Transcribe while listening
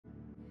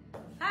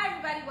Hi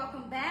everybody,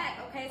 welcome back.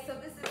 Okay, so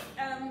this is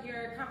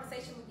your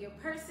conversation with your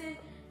person.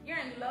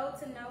 You're in low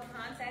to no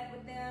contact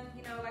with them.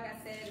 You know, like I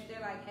said, if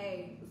they're like,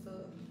 hey, what's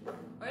up?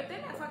 Or if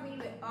they're not talking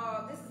to you at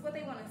all, this is what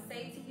they want to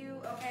say to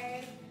you,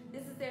 okay?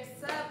 This is their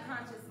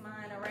subconscious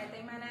mind, all right?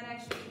 They might not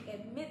actually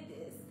admit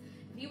this.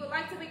 If you would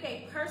like to make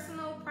a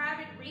personal,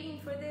 private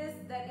reading for this,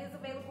 that is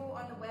available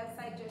on the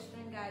website,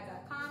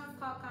 justdreamguide.com. It's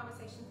called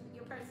Conversations with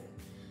Your Person.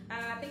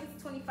 I think it's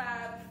 $25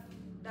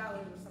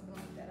 or something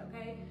like that,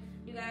 okay?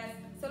 You guys,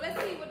 so let's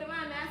see what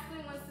Divine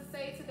Masculine wants to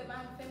say to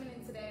Divine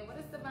Feminine today. What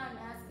does Divine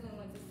Masculine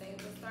want to say?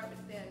 Let's start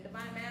with them.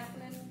 Divine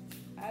Masculine,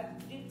 I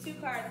do two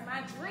cards.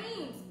 My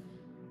dreams.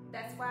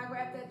 That's why I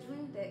grabbed that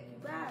dream deck.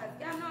 You guys,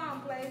 y'all know I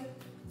don't play.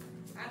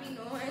 I be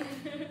knowing.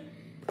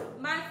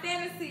 My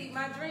fantasy,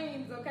 my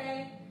dreams,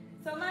 okay?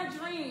 So my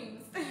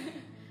dreams.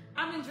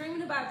 I've been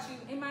dreaming about you.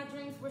 And my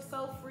dreams were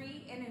so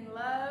free and in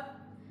love.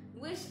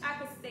 Wish I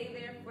could stay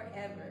there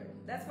forever.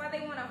 That's why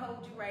they want to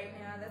hold you right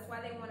now. That's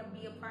why they want to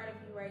be a part of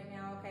you right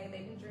now, okay?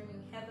 They've been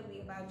dreaming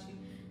heavily about you.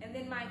 And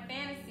then my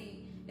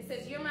fantasy, it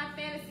says, you're my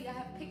fantasy. I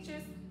have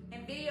pictures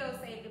and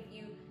videos saved of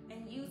you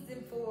and use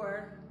them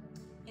for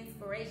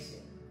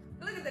inspiration.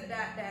 Look at the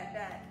dot, dot,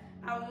 dot.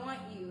 I want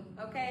you,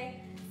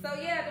 okay? So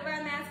yeah,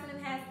 Divine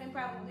Masculine has been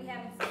probably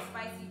having some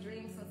spicy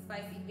dreams, some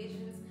spicy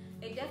visions.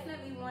 They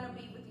definitely want to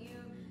be with you.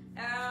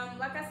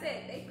 Like I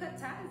said, they cut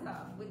ties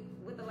off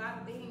with a lot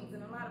of things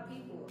and a lot of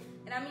people.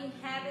 And I mean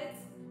habits,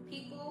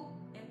 people,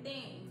 and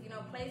things, you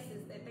know,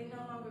 places that they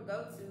no longer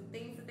go to,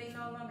 things that they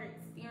no longer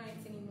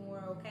experience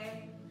anymore,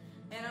 okay?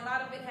 And a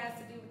lot of it has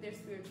to do with their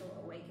spiritual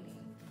awakening.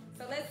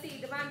 So let's see,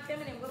 Divine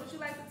Feminine, what would you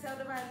like to tell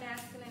Divine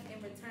Masculine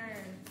in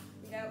return?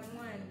 We got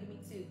one, give me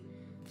two.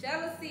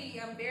 Jealousy,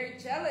 I'm very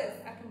jealous.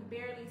 I can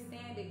barely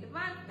stand it.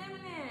 Divine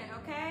Feminine,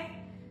 okay?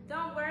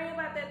 Don't worry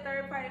about that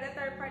third party. That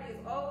third party is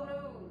old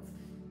news.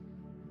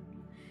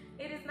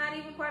 It is not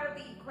even part of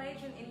the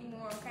equation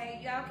anymore, okay?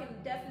 Y'all can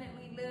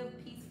definitely live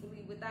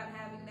peacefully without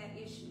having that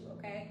issue,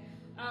 okay?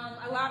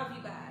 A lot of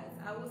you guys,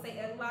 I will say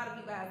a lot of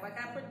you guys, like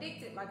I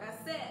predicted, like I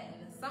said,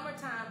 in the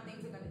summertime,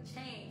 things are going to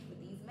change with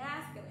these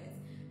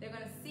masculines. They're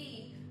going to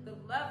see the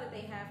love that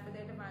they have for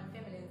their Divine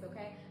Feminines,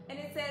 okay? And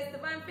it says,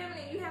 Divine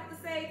Feminine, you have to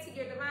say to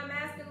your Divine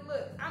Masculine,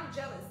 look, I'm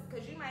jealous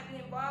because you might be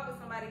involved with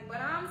somebody,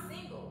 but I'm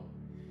single.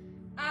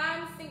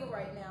 I'm single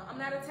right now. I'm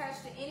not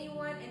attached to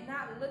anyone and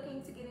not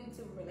looking to get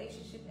into a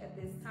relationship at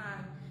this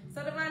time.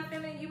 So Divine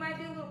Feminine, you might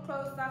be a little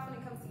closed off when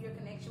it comes to your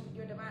connection with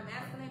your Divine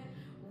Masculine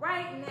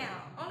right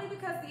now. Only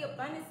because the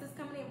abundance that's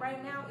coming in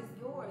right now is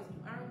yours.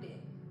 You earned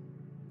it.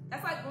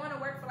 That's like going to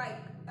work for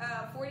like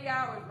 40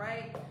 hours,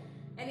 right?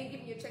 And then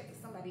giving your check to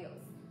somebody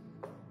else.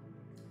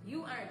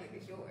 You earned it.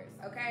 It's yours,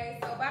 okay?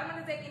 So bottom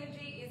of the deck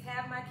energy is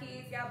have my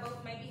kids. Y'all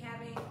both may be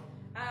having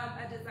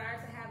a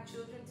desire to have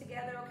children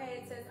together,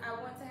 okay? It says, I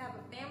want to have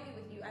a family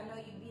with you. I know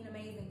you'd be an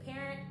amazing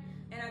parent,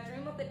 and I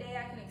dream of the day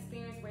I can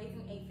experience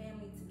raising a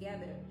family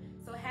together.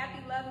 So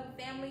happy, loving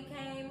family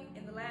came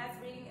in the last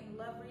reading, in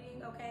the love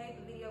reading, okay?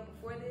 The video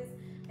before this,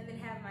 and then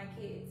have my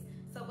kids.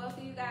 So both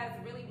of you guys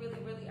really, really,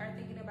 really are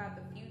thinking about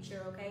the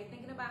future, okay?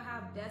 Thinking about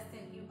how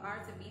destined you are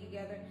to be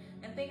together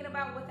and thinking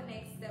about what the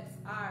next steps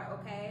are,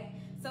 okay?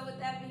 So with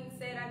that being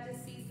said, I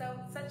just see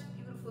such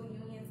beautiful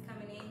unions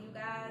coming in, you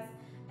guys.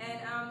 And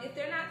if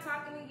they're not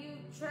talking to you,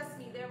 trust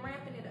me, they're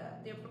ramping it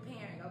up. They're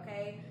preparing,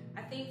 okay?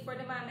 I think for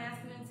Divine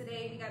Masculine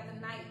today, we got the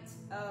Knight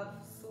of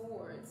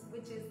Swords,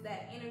 which is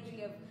that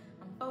energy of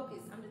I'm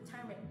focused, I'm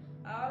determined,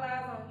 all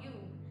eyes on you,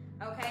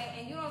 okay?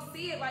 And you don't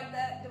see it like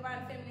that,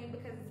 Divine Feminine,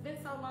 because it's been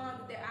so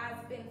long that their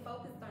eyes have been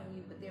focused on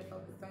you, but they're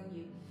focused on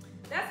you.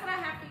 That's what I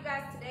have for you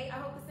guys today.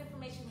 I hope this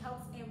information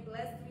helps and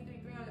bless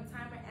 333 on the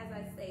timer as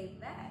I say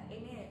that.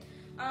 Amen.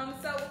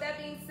 So with that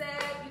being said,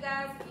 you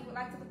guys, if you would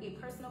like to book a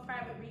personal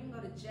private reading, go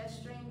to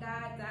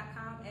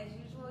justdreamguide.com as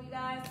usual, you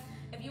guys.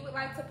 If you would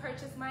like to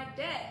purchase my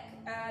deck,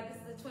 this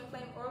is the Twin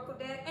Flame Oracle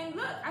deck. And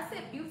look, I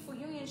said beautiful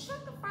union.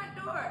 Shut the front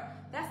door.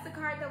 That's the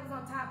card that was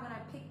on top when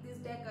I picked this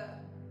deck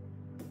up.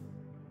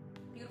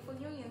 Beautiful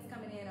unions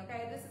coming in,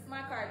 okay? This is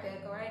my card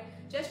deck, all right?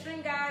 Just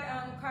Dream Guide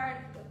card,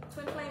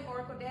 Twin Flame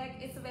Oracle deck.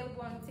 It's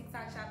available on the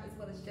TikTok shop as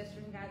well as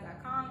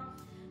justdreamguide.com.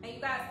 And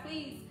you guys,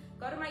 please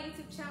go to my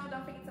YouTube channel.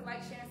 Don't forget to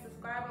like, share, and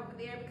subscribe over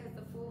there because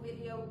the full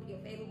video will be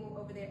available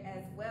over there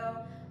as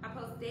well. I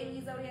post daily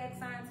zodiac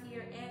signs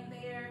here and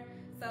there.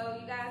 So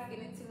you guys get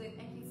into it.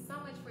 Thank you so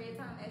much for your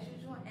time as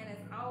usual. And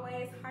as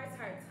always, hearts,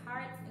 hearts,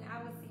 hearts. And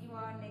I will see you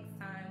all next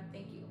time.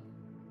 Thank you.